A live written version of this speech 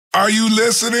Are you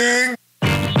listening?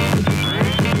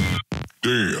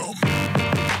 Damn.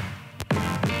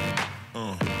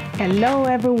 Hello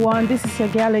everyone, this is your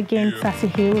girl again, Sassy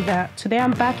Hilda. Today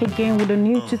I'm back again with a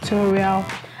new tutorial.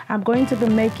 I'm going to be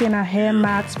making a hair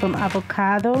mask from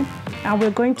avocado, and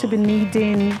we're going to be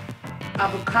needing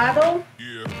avocado,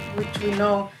 which we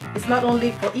know is not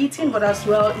only for eating but as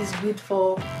well is good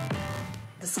for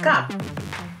the scalp.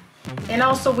 And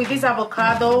also with this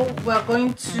avocado we're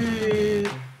going to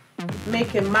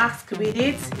make a mask with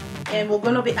it, and we're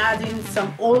going to be adding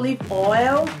some olive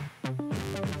oil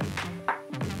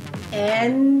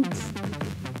and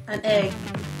an egg.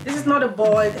 This is not a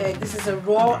boiled egg, this is a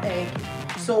raw egg.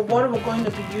 So what we're going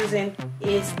to be using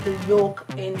is the yolk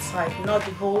inside, not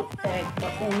the whole egg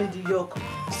but only the yolk.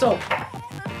 So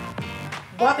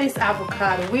what is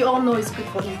avocado? We all know it's good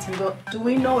for eating, but do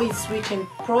we know it's rich in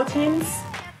proteins,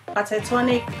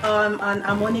 patatonic and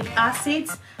ammonic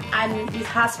acids, and it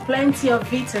has plenty of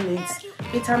vitamins,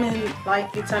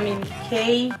 like vitamin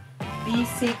K,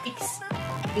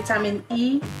 B6, vitamin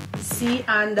E, C,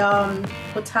 and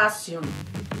potassium.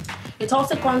 It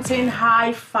also contains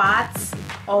high fats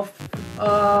of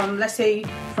let's say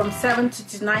from 70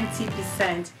 to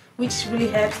 90%, which really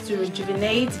helps to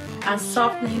rejuvenate and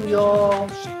soften your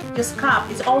scalp.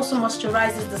 It also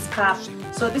moisturizes the scalp.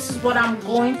 So this is what I'm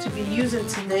going to be using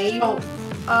today.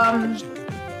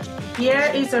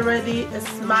 Here is already a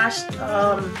smashed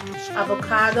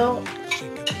avocado.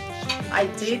 I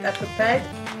prepared.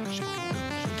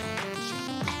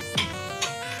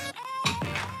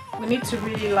 We need to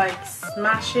really like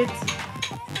smash it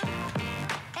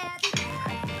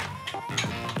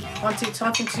until it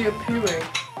turns into a puree.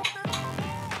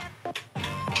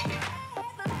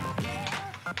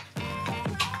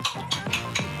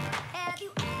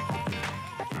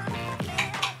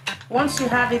 Once you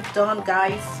have it done,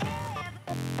 guys,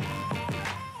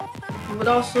 you would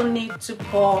also need to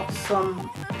pour some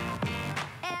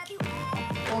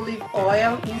olive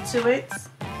oil into it.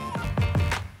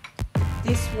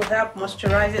 This will help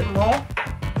moisturize it more.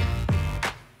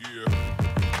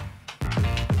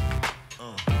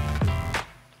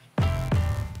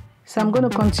 So I'm going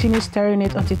to continue stirring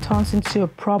it until it turns into a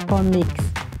proper mix.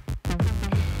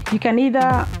 You can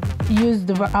either use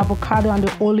the avocado and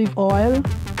the olive oil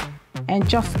and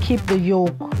just keep the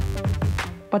yolk.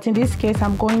 But in this case,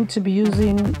 I'm going to be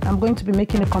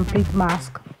making a complete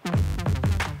mask.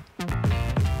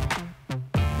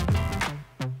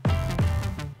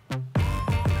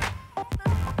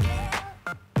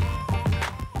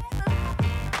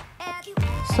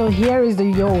 So here is the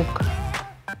yolk.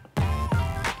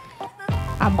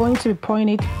 I'm going to be pouring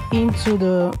it into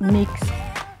the mix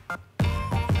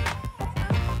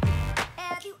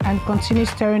and continue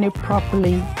stirring it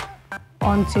properly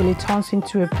until it turns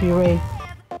into a puree.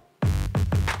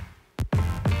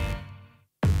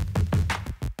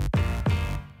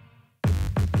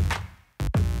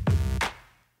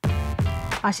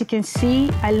 As you can see,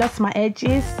 I lost my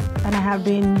edges, and I have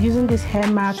been using this hair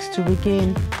mask to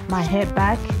regain my hair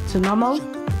back to normal,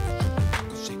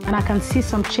 and I can see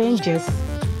some changes.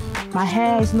 My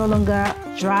hair is no longer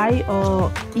dry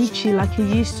or itchy like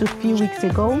it used to a few weeks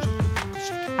ago.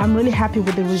 I'm really happy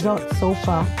with the results so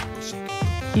far.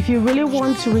 If you really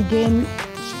want to regain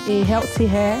a healthy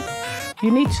hair, you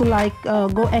need to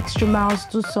go extra miles,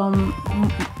 do some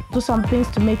things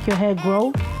to make your hair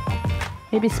grow.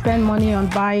 Maybe spend money on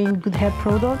buying good hair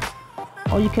products,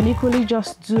 or you can equally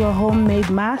just do a homemade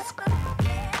mask,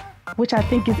 which I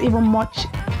think is even much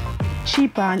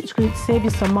cheaper and it could save you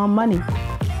some more money.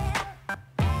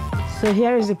 So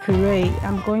here is the puree.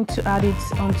 I'm going to add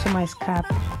it onto my scalp.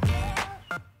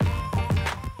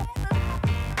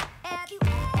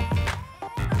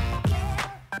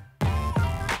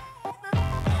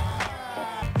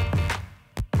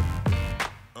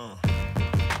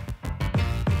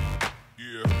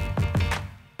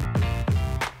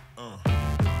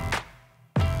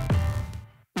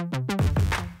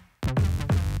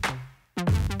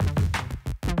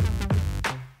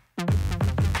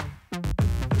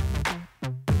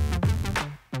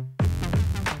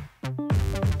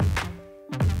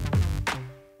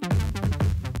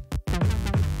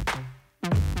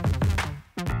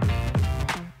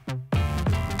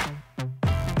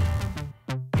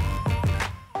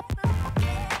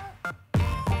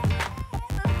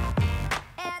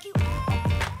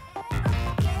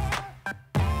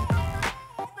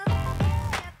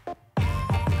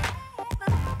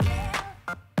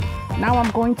 Now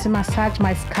I'm going to massage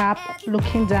my scalp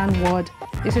looking downward.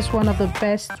 This is one of the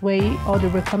best way or the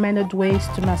recommended ways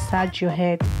to massage your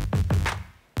head,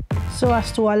 so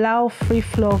as to allow free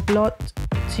flow of blood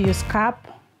to your scalp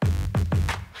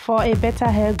for a better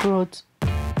hair growth.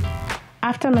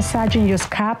 After massaging your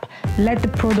scalp, let the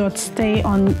product stay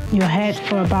on your head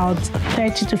for about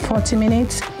 30 to 40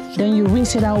 minutes. Then you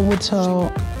rinse it out with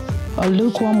a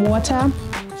lukewarm water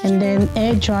and then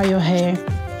air dry your hair,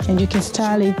 and you can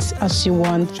style it as you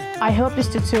want. I hope this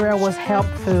tutorial was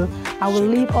helpful. I will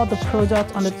leave all the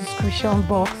products on the description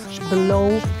box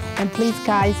below, and please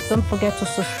guys, don't forget to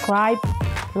subscribe,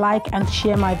 like and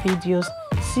share my videos.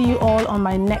 See you all on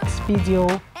my next video.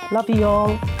 Love you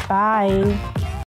all. Bye.